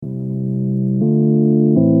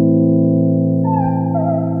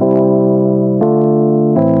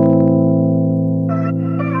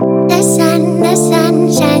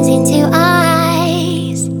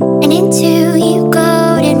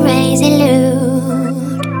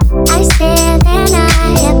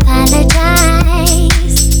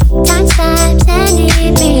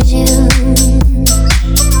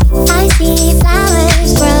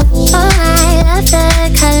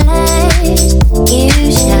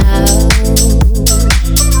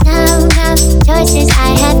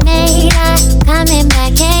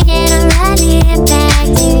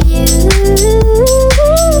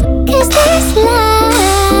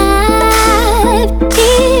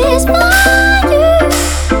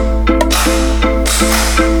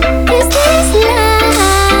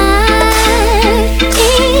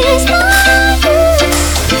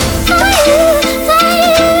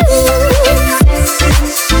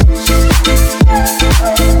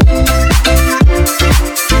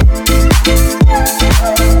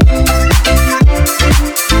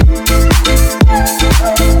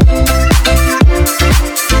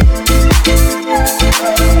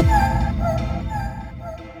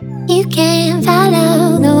You can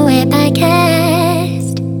follow the web I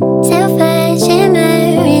cast, silver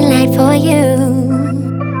shimmering light for you.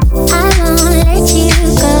 I won't let you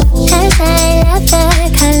go, 'cause I love the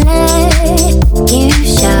color you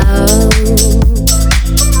show.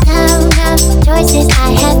 No choices I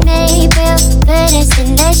have made will put us in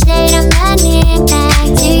the shade. I'm running back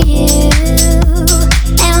to you.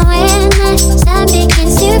 And when the sun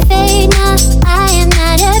begins to fade, no, I am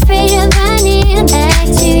not afraid of running back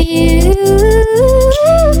to you.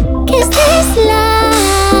 'Cause this life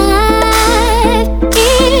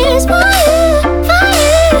is for you, for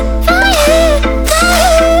you, for you, for you.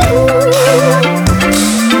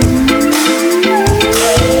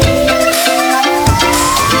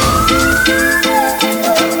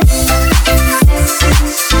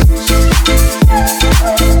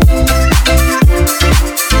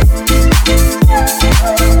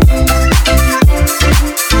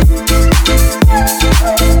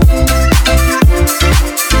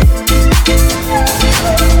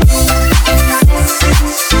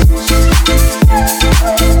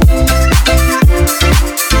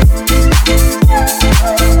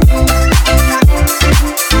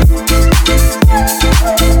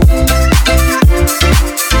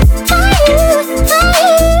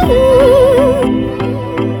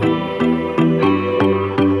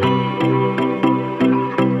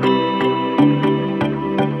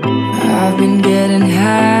 I've been getting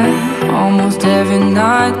high almost every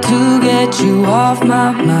night to get you off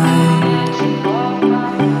my mind.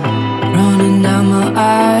 Running down my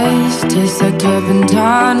eyes, tastes like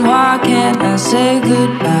turpentine. Why can't I say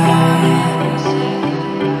goodbye?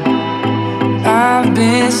 I've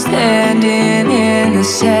been standing in the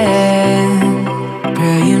sand,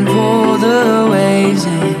 praying for the waves,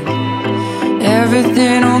 and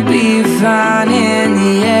everything will be fine in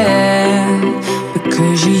the end.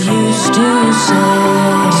 Because you used to say,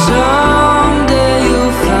 someday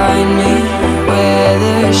you'll find me where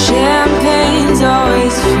the champagne's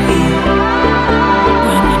always free.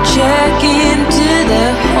 When you check into the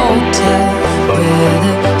hotel where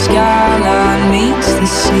the skyline meets the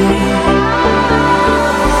sea.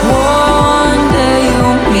 One day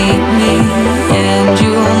you'll meet me and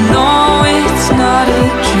you'll know it's not a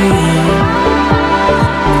dream.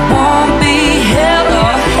 Won't be hell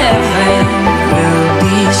or heaven, we'll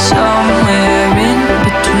be somewhere in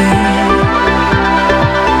between.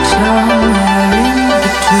 Somewhere in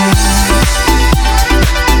between.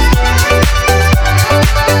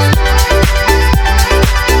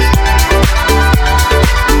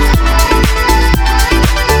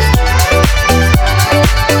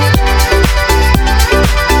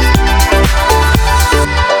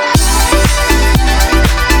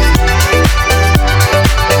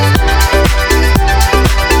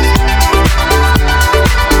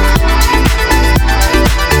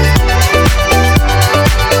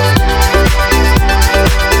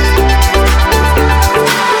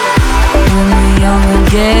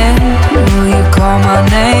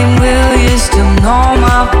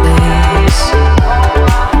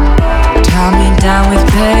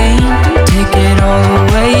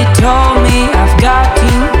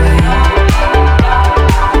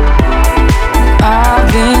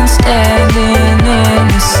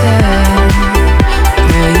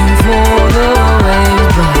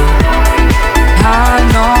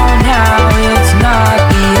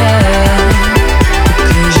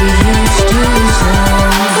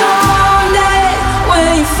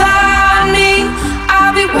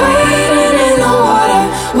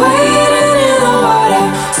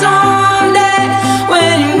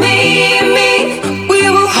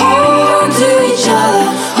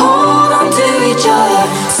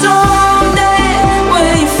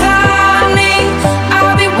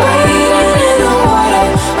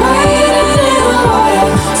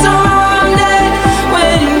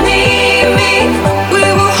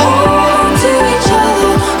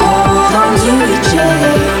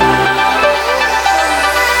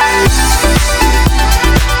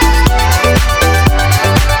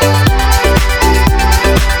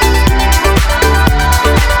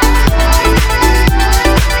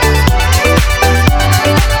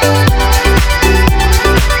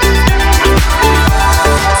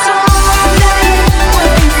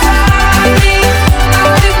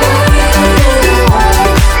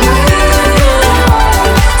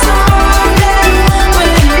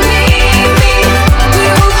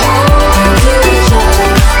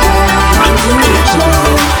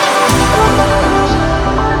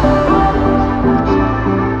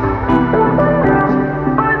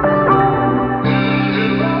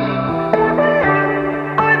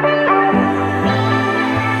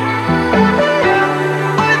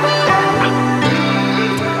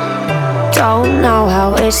 don't know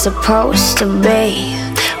how it's supposed to be,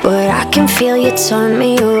 but I can feel you turn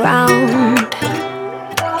me around.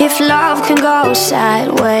 If love can go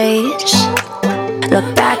sideways, look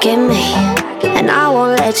back at me and I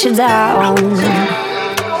won't let you down.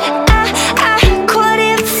 I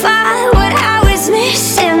couldn't find what I was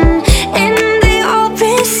missing in the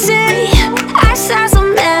open sea. I saw so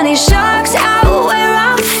many sharks out where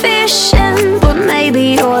I'm fishing, but maybe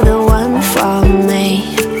you're the one for me.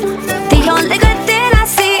 The only good thing I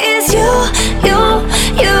see is you.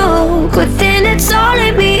 Good thing it's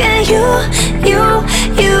only me and you.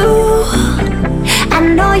 I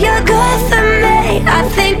know you're good for me, I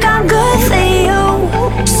think I'm good for you.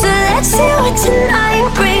 So let's see what tonight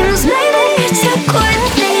brings. Maybe it's a good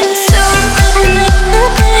thing too.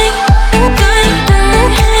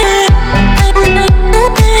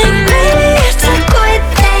 Maybe it's a good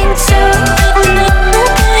thing too.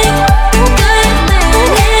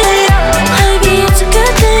 Maybe it's a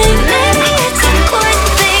good thing. Maybe it's a good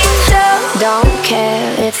thing too. Don't care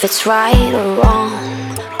if it's right or wrong,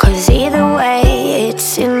 'cause either way it's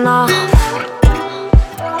enough.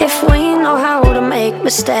 If we know how to make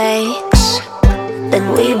mistakes, then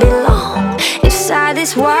we belong inside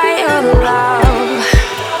this wild love.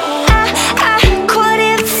 I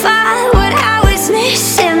couldn't find what I was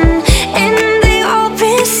missing in the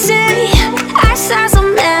open sea. I saw so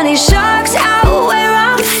many sharks out where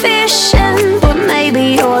I'm fishing, but maybe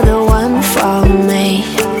you're the one for me.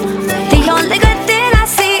 The only good thing I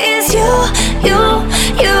see is you.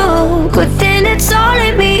 Good thing it's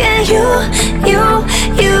only me and you.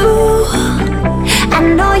 I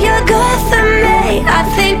know you're good for me, I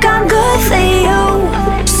think I'm good for you.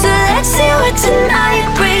 So let's see what tonight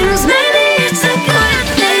brings. Maybe it's a good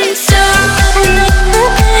thing too.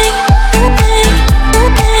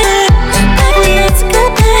 Maybe it's a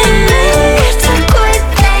good thing. Maybe it's a good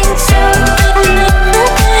thing too.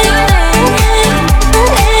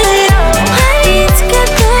 Maybe it's a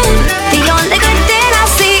good thing. The only good thing I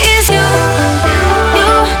see is you.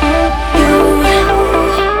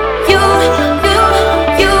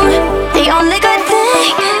 The only good thing,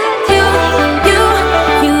 is you.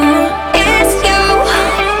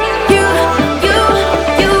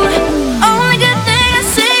 Only good thing I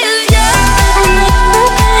see is you.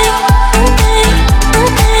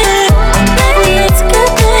 Maybe it's a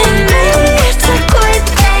good thing. Maybe it's a good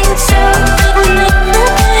thing too.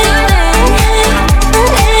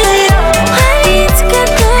 Maybe it's a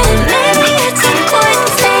good thing. Maybe it's a good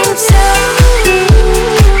thing too.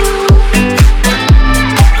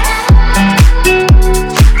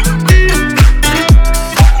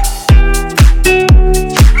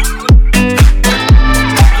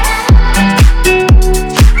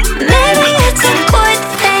 Maybe it's a good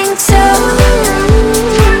thing too.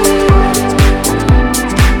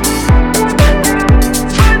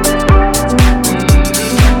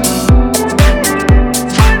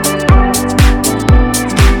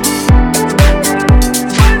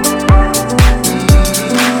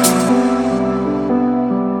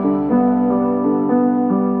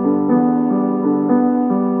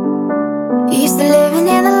 Used to living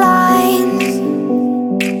in the lines,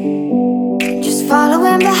 just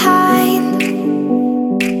following behind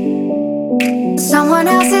someone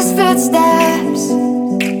else's footsteps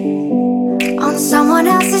on someone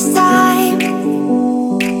else's time.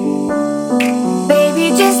 Baby,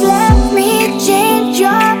 just let me change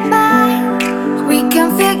your mind. We can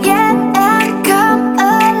forget and come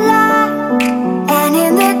alive. And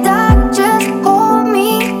in the dark, just hold me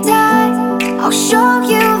tight. I'll show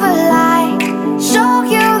you the light, show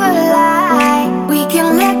you the light. We can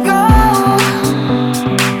let go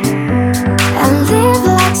and live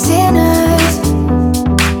like sinners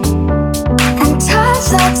and touch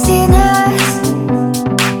like sinners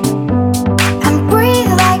and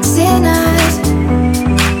breathe like sinners.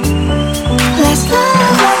 Let's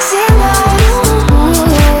love like sinners.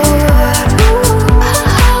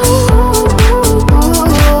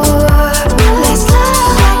 Let's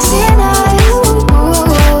love like sinners.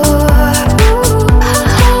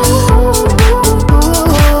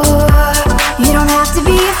 You don't have to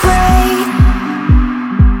be afraid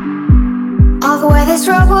of where this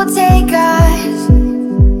road will take us.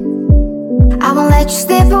 I won't let you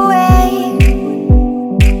slip away,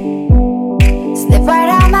 slip right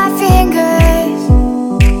out my fingers.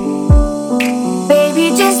 Baby,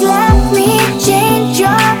 just let me change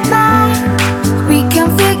your mind. We can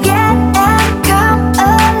forget and come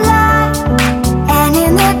alive. And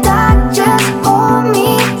in the dark, just hold me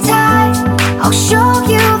tight. I'll show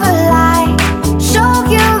you the light, show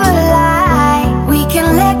you the light. We can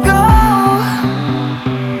let go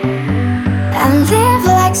and live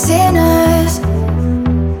like sinners.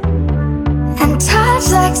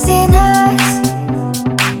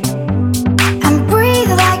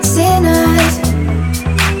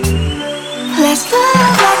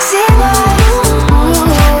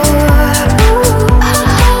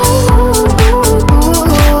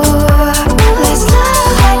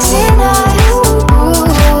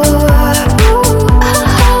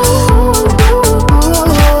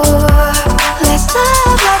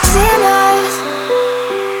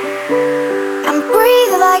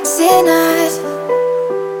 breathe like sinners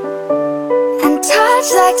and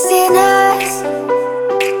touch like sinners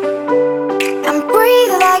and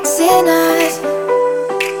breathe like sinners.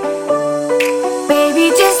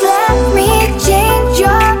 Baby, just let me change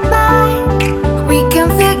your mind. We can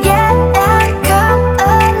forget and come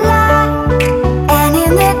alive. And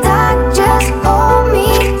in the dark, just hold me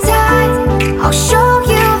tight. I'll show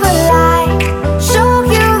you the light, show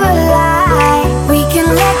you the light. We can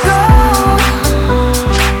let go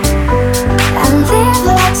and live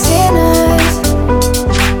like sinners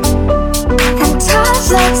and touch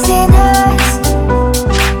like sinners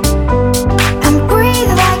and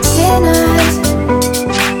breathe like sinners.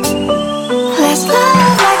 Let's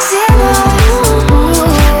love like sinners.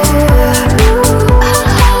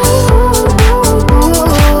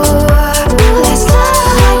 Let's love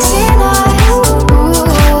like sinners.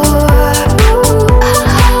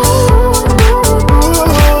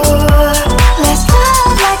 Let's love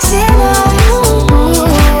like sinners.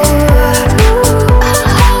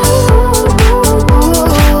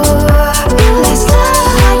 Let's love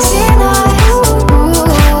like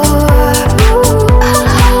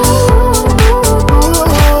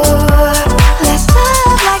Let's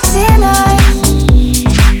love like sinners.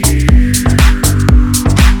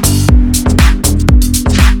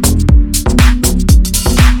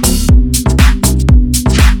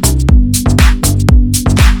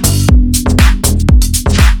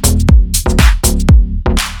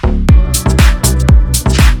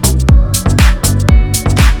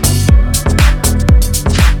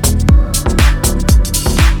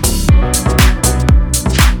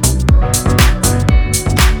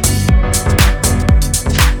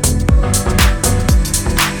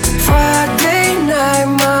 Friday night,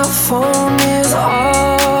 my phone is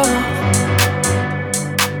off,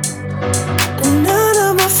 and none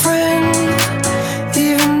of my friends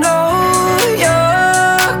even know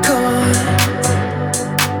you're gone.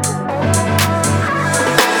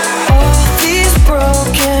 All these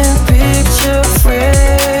broken picture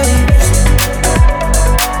frames,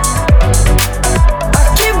 I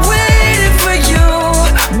keep waiting for you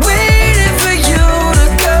to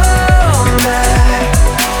come back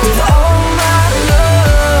with all my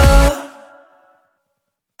love.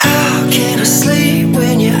 How can I sleep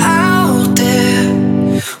when you're out there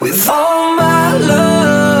with all my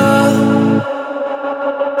love?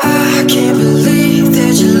 I can't believe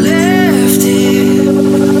that you left here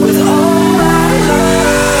with all my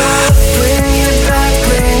love. Bring it back,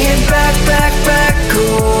 back, oh.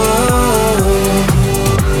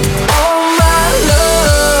 All my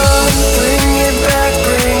love, bring it back,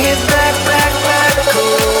 oh.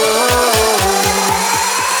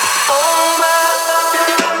 All my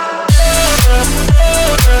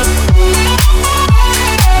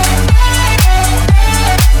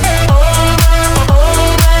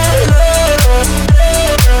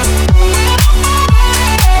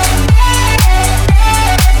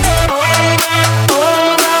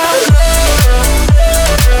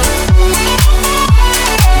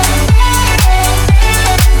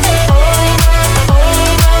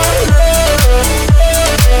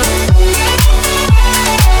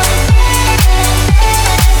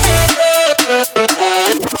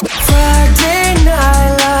Friday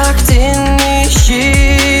night locked in these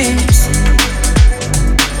sheets,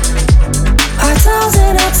 I toss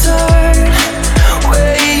and I turn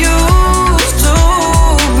where you used to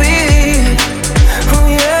be. Oh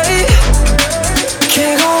yeah,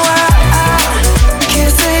 can't go out,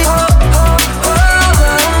 can't stay up. I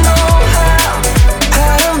don't know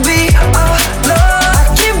how to be alone. I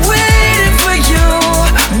keep waiting for you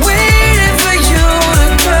to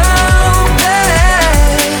come back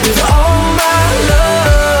with all my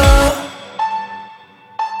love.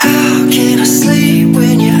 How can I sleep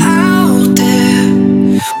when you're out there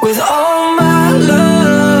with all my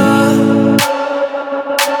love?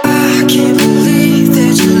 I can't believe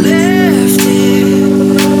that you left here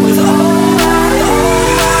with all my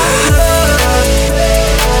love,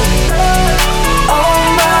 all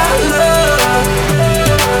my love.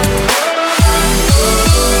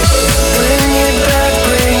 Bring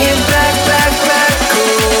it back, oh.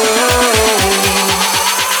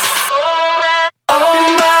 All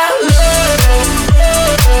my love.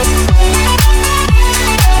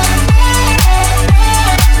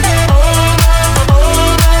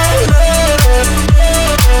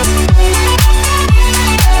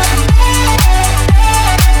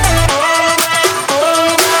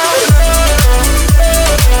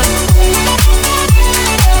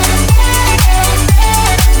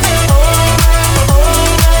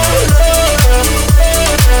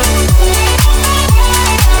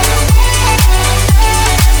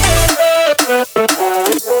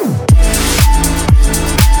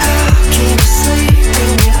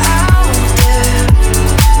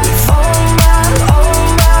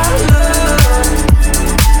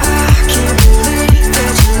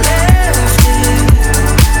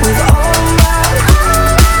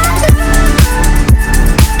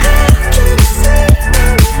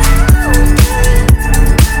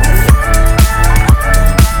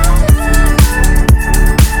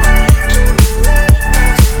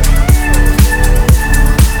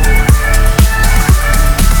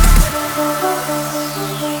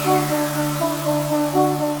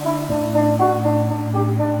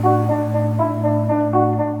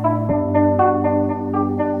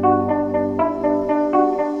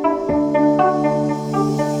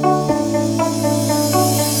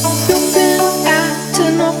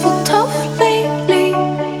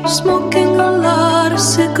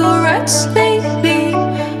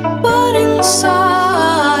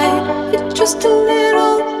 just a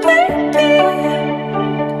little baby.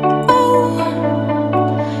 Oh,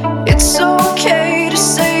 it's okay to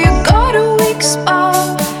say you got a weak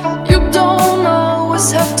spot. You don't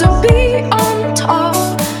always have to be on top.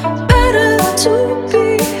 Better to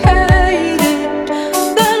be hated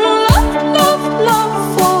than love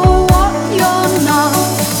for what you're not.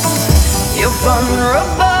 You're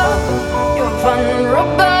vulnerable, you're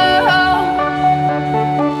vulnerable.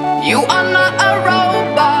 You are not a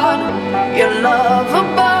robot, you're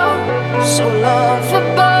lovable, so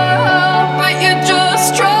lovable, but you're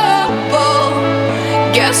just trouble.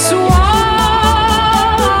 Guess what?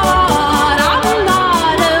 I'm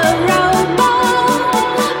not a robot,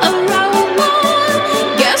 a robot.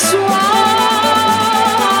 Guess what?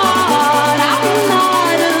 I'm not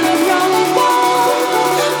a robot,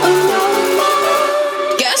 a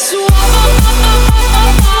robot. Guess what?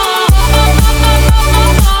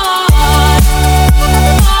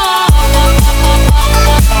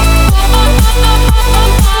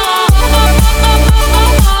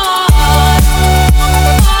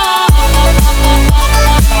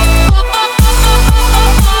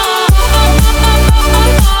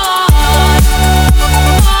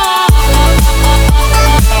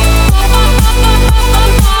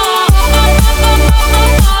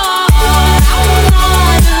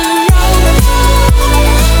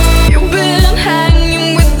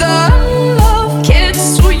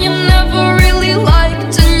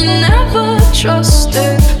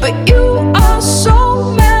 Trusted, but you are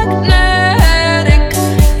so magnetic.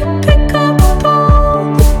 You pick up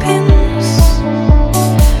all the pins,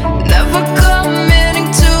 never committing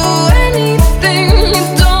to anything. You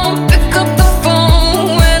don't pick up the phone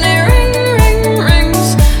when it rings.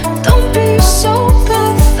 Don't be so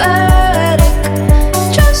pathetic.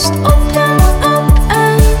 Just open up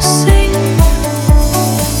and sing.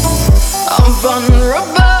 I'm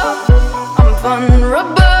vulnerable, I'm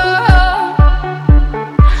vulnerable.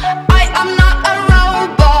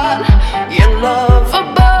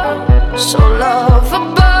 So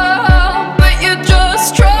lovable, but you're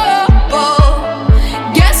just trouble.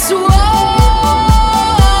 Guess what?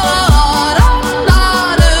 I'm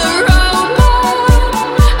not a robot,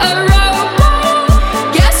 a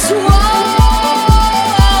robot. Guess what?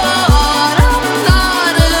 I'm not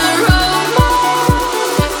a robot,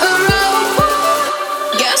 a robot.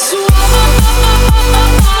 Guess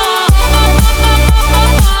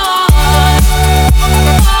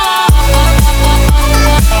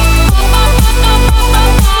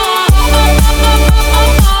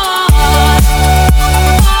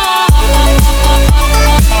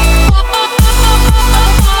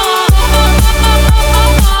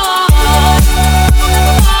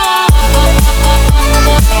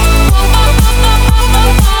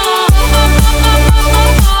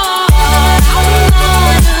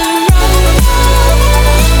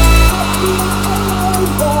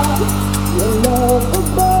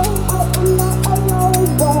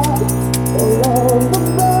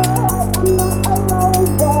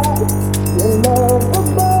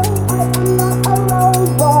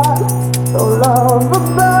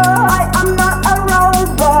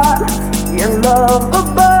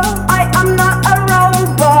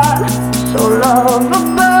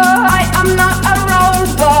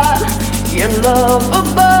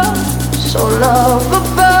lovable, so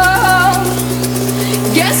lovable.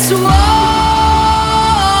 Guess what?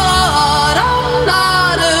 I'm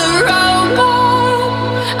not a robot,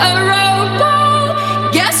 a robot.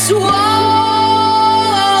 Guess what?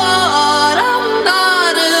 I'm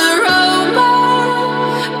not a robot,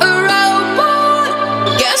 a robot.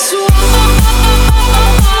 Guess what?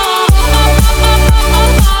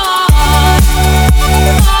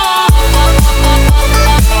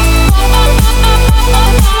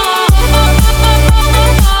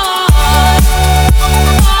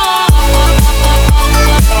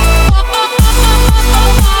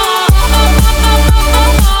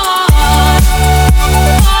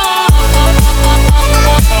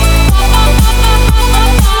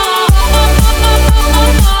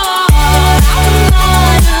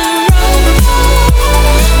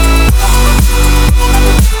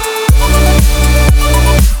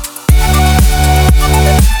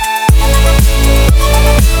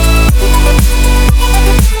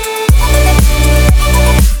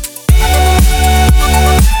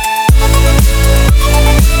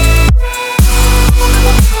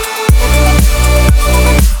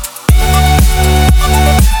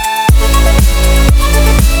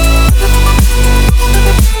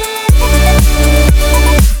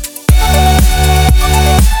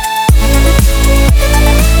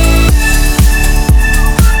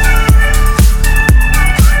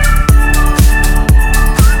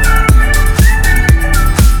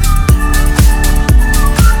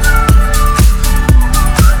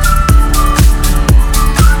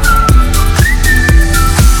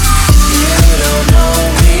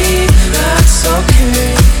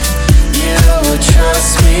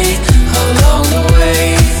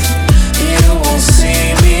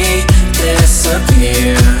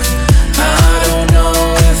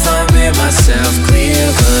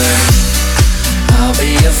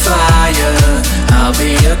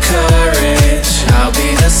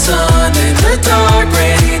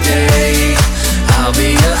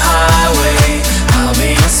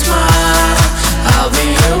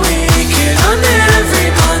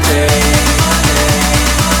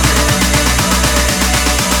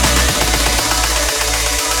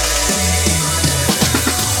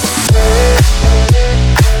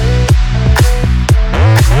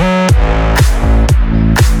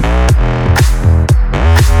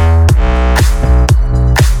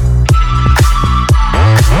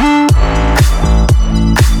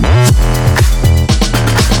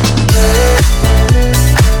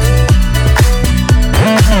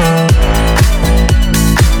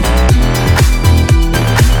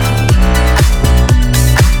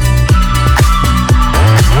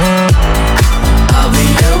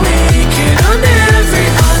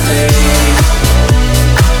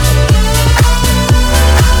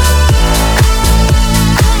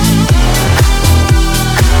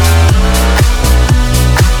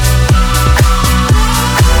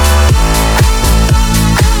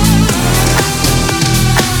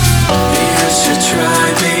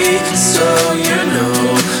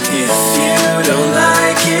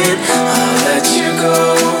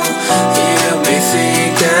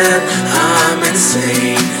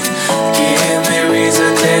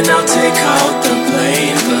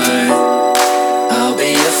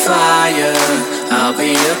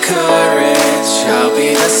 courage. I'll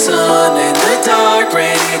be the sun in the dark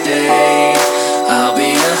rainy day. I'll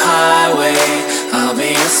be a highway, I'll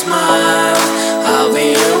be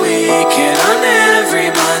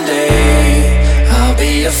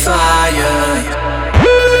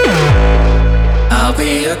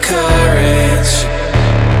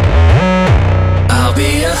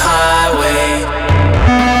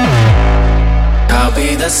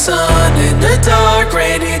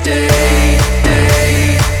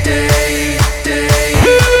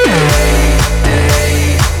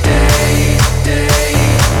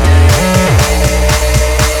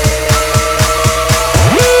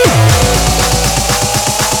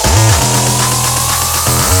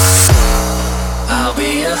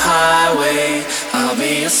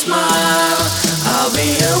a smile, I'll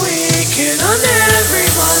be a weekend on every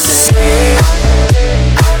Monday.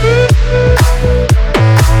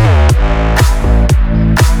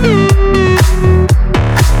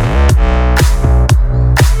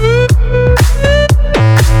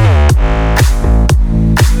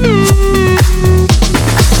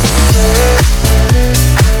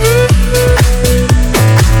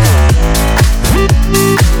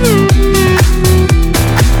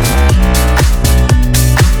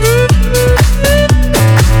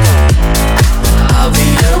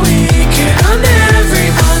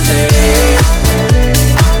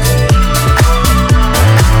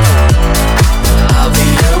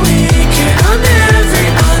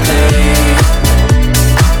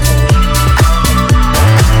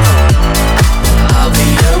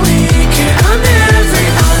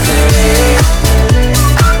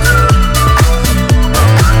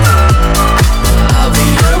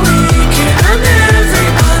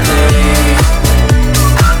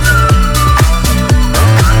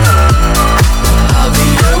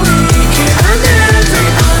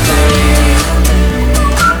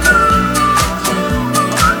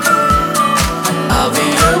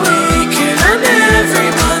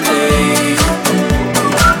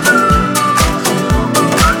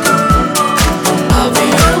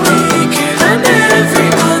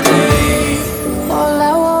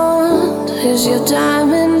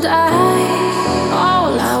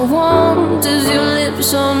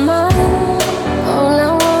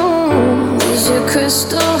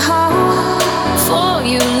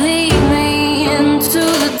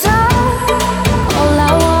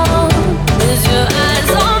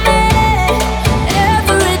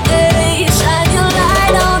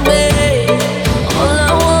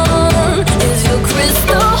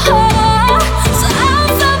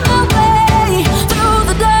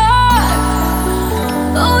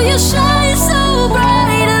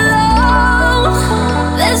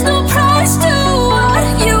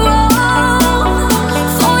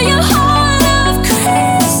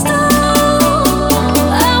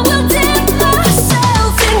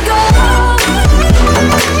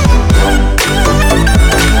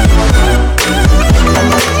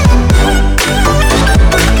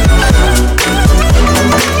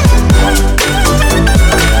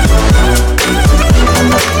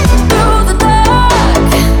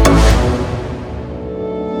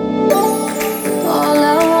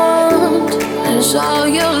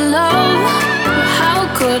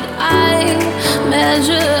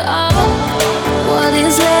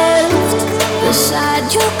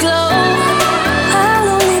 Beside your glow, I'll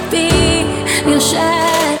only be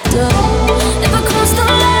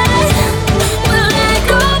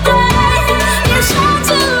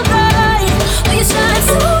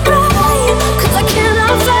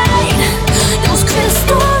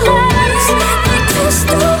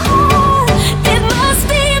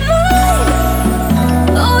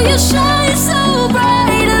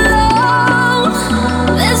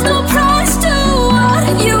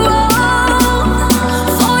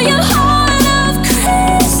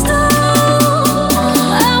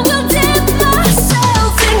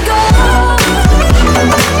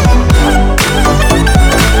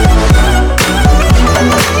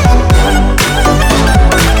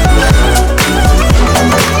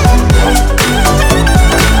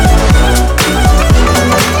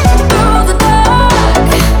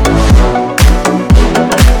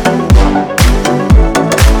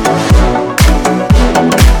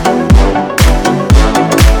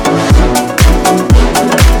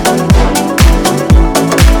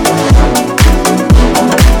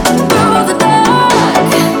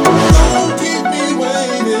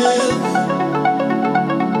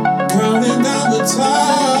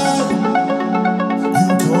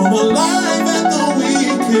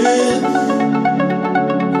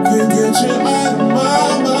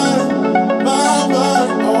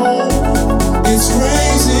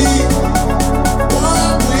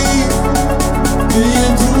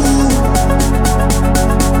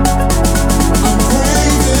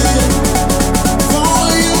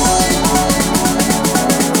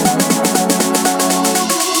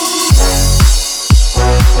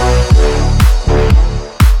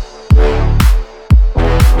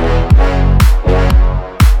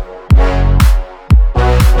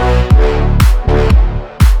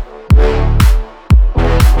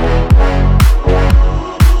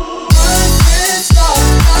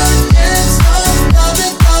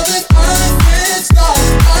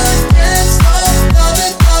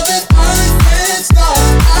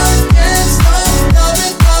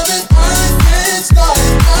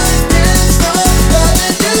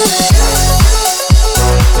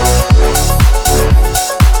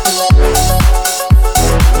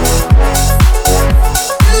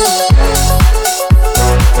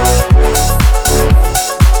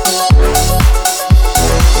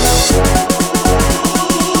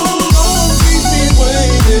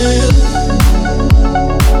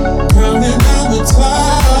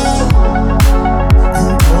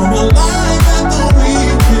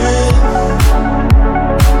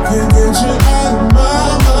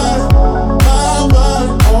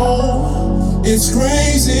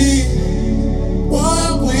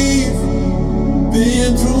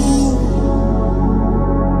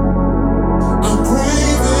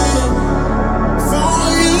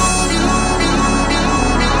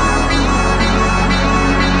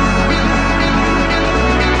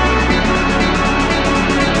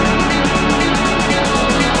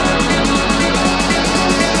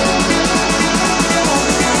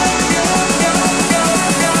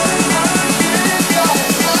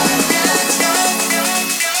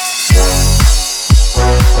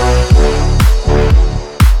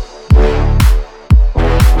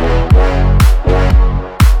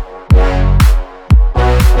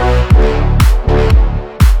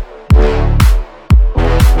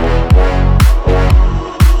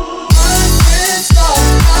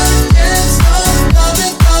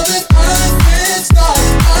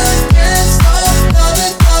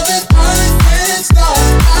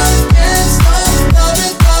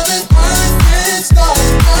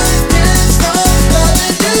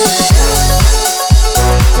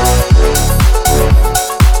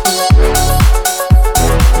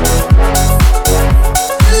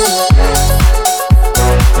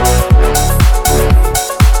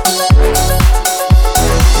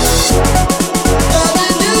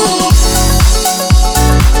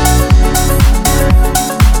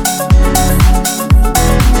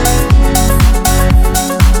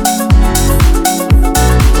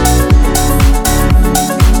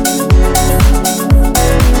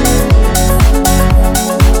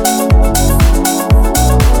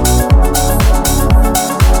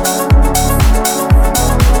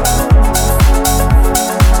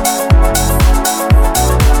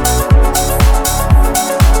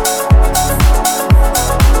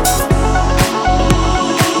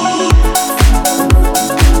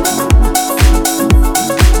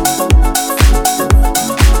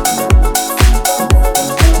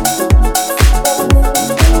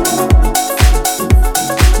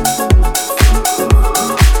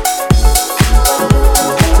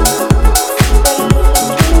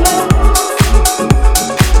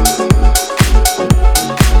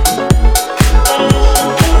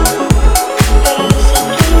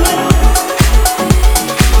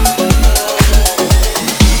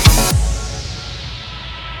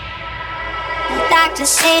like to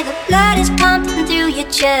say the blood is pumping through you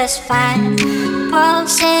just fine.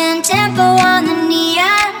 Pulse and tempo on the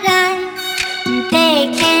neon line. They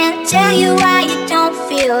can't tell you why you don't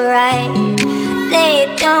feel right.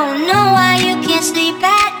 They don't know why you can't sleep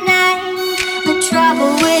at night. The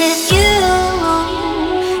trouble with you,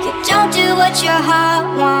 you don't do what your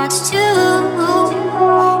heart wants to.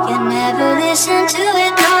 You never listen to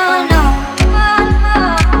it, no, no.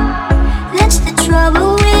 That's the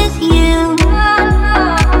trouble with you.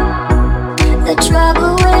 The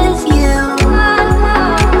trouble with you.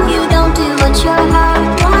 You don't do what your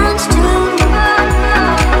heart wants to.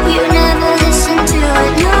 You never listen to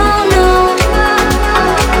it, no, no.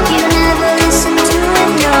 You never listen to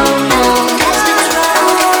it, no, no. That's the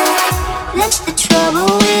trouble with you. That's the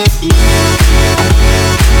trouble with you.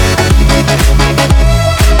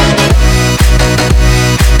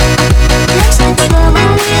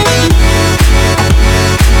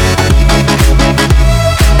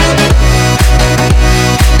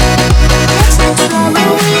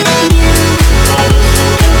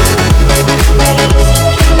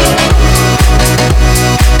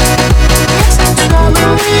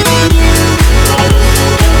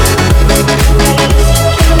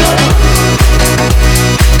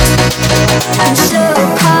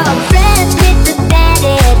 So-called friends with the bad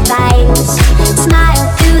advice smile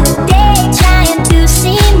through the day trying to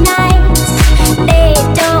seem nice. They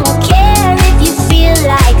don't care if you feel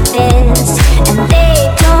like this, and they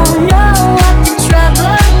don't know what the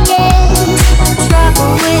trouble is.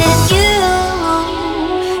 Trouble with you,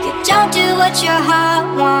 you don't do what your heart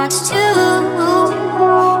wants to.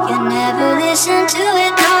 You never listen to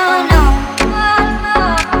it, no, no.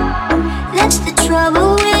 That's the trouble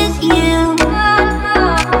with you.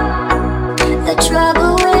 The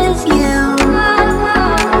trouble with you.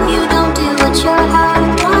 You don't do what your heart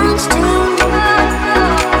wants to.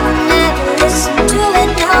 Never listen to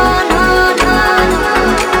it, no, no, no, no.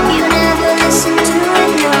 You never listen to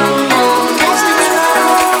it, no, no. That's the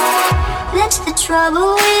trouble. That's the trouble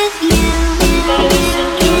with you.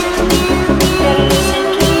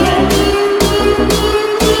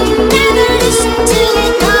 Never listen to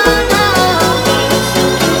it, no, no.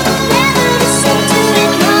 Never listen to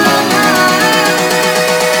it, no, no.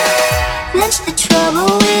 That's the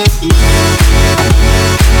trouble with you. That's the trouble with you.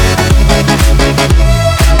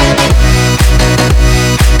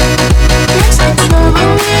 That's the trouble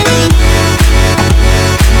with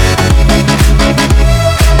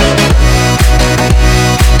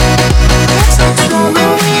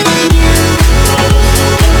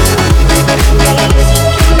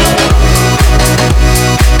you.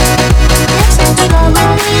 That's the trouble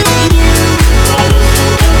with you.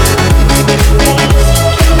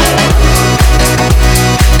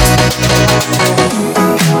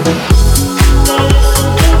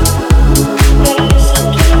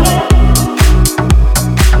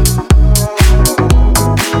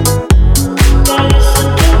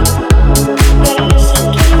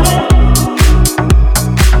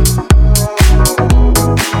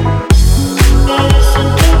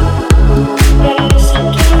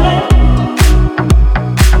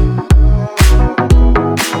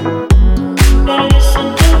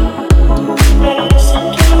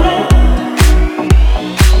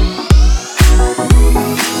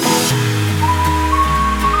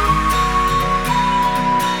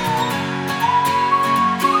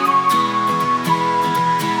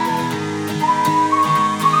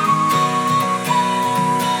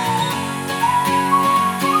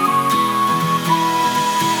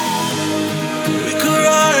 We could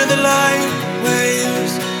ride the light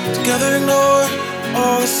waves together, ignore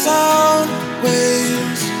all the sound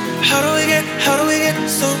waves. How do we get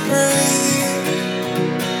so brave?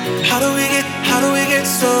 How do we get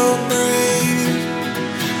so brave?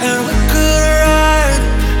 And we could ride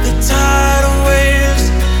the tidal waves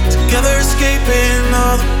together, escaping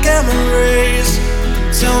all the gamma rays.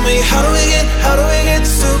 Tell me, how do we get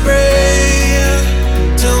so brave?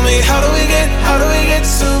 Tell me, how do we get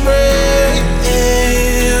so brave?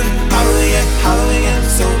 How do we get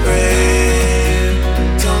so brave?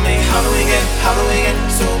 Tell me, how do we get so brave? How do we get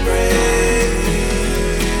so brave?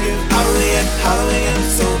 How do we get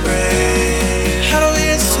so brave? How do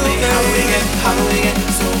we get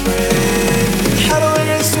so brave? How do we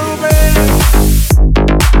get so brave?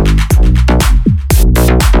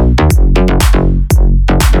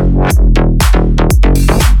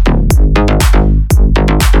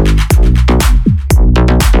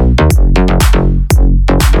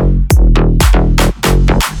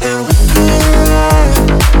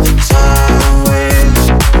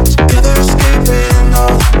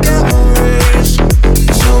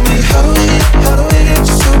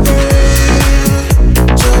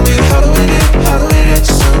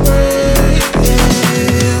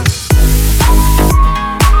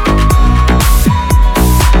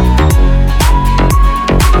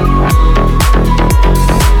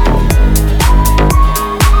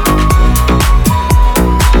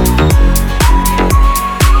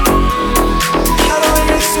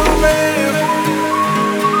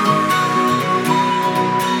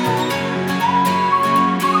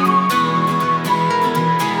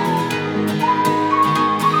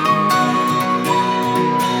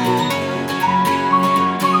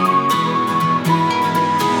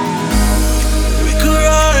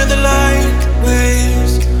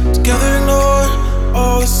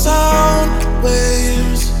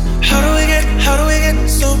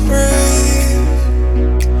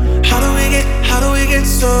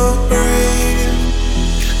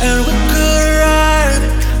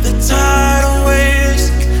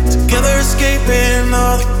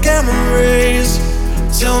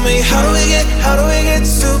 me, how do we get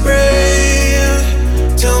so brave?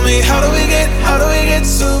 Tell me, how do we get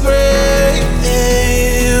so brave?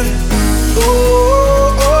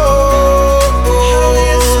 Oh, oh, oh,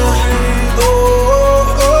 oh,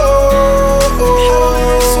 oh,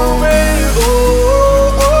 oh, so brave. Oh,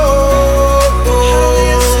 oh, oh,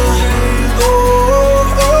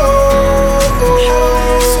 oh,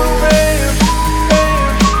 so brave.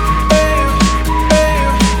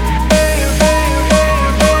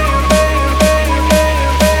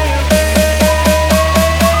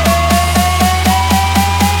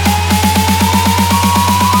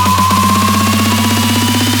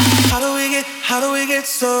 How do we get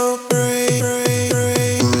so brave?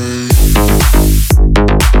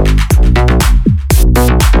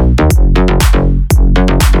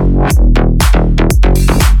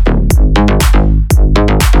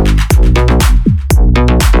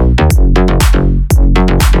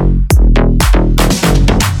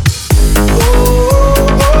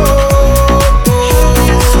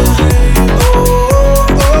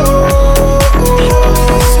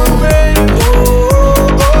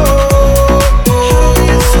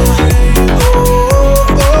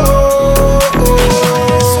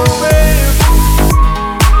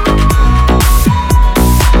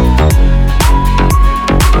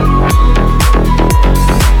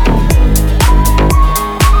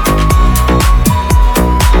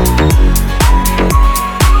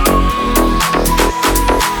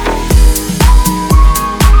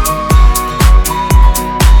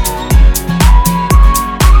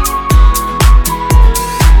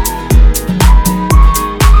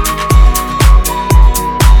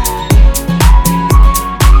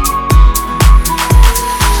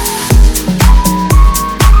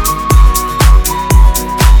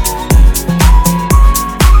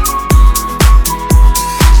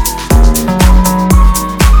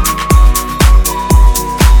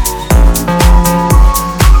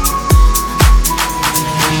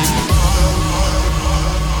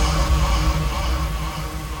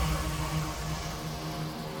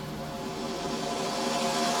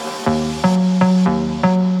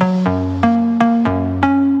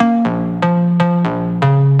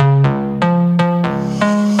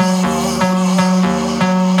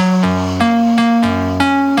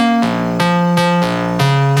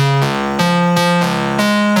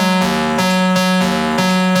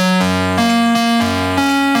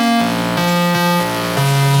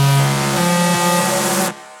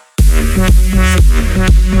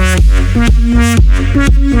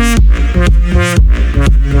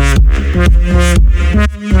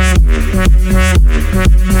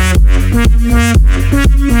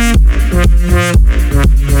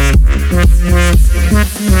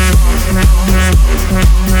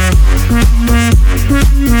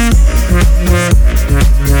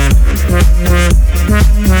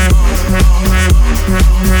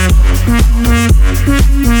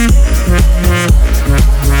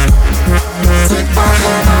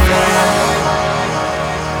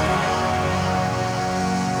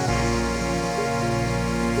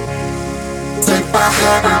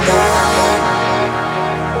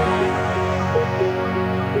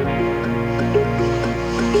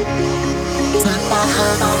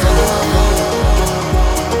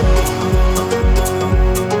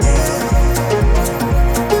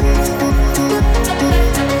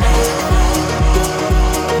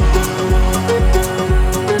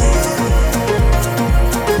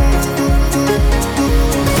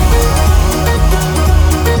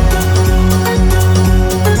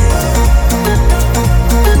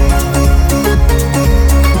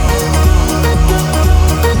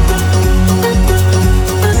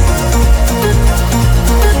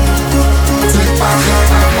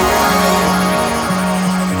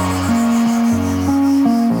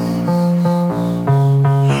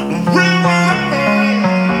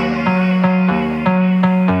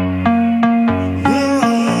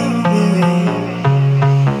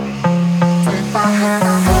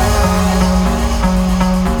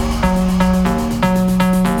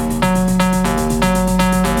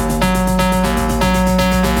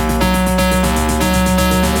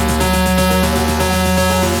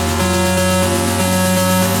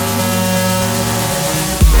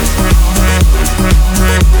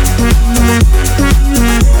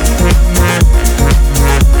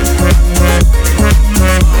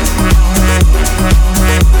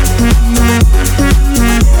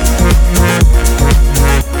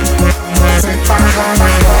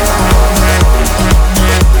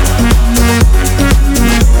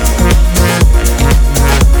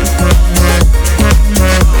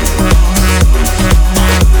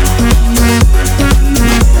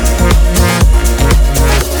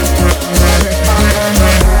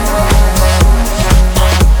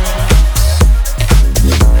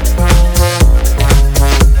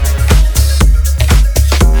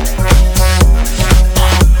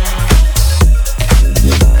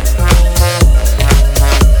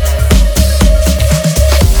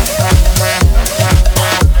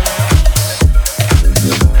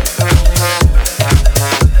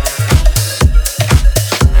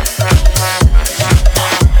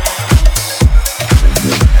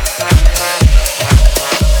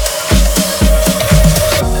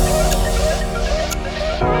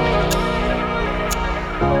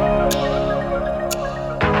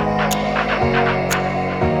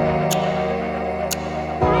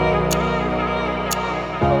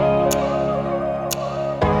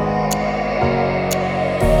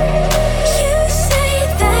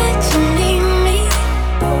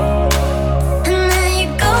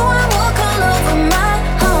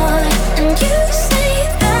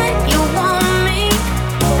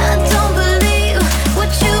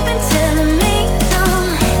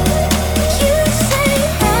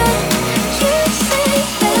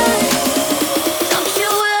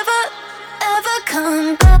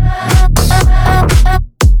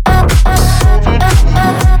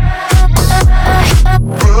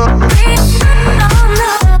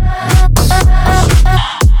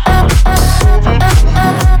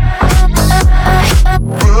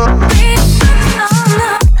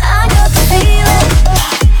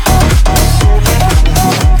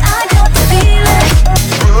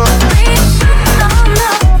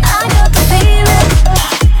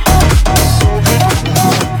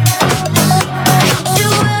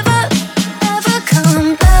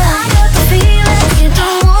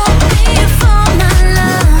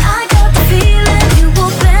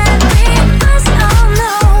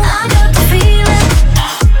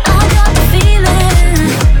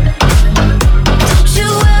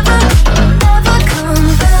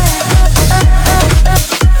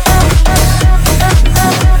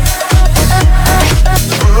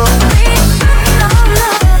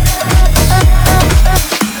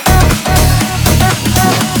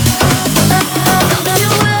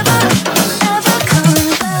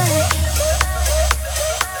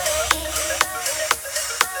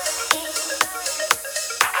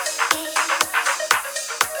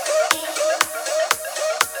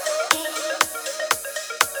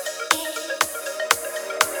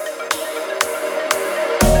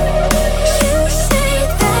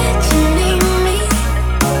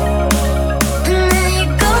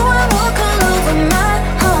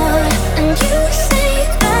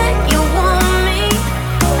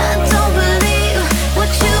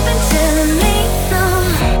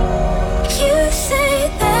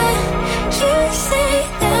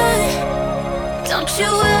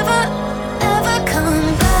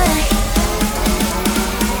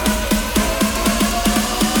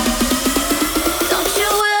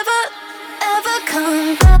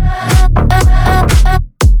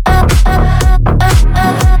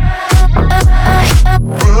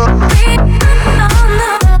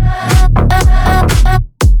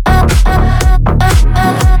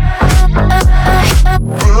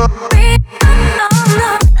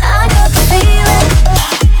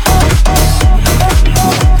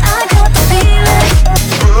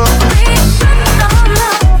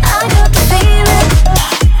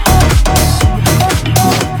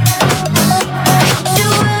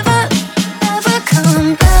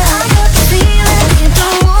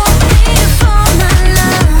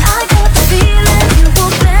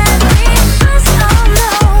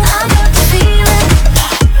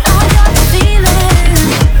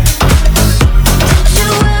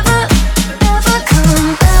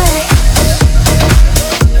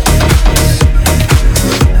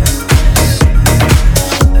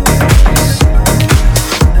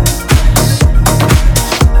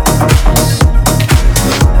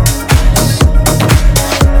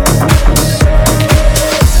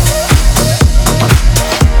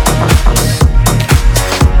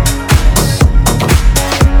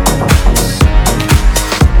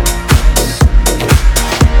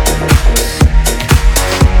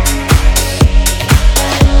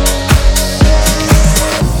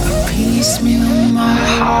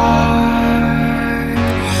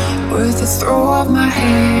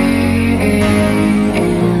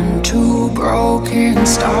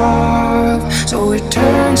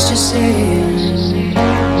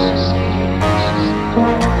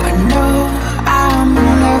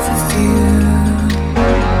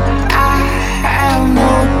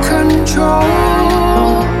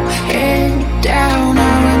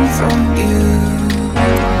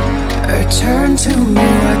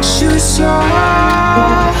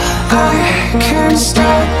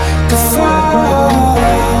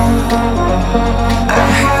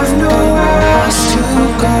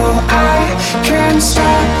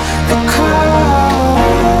 Stop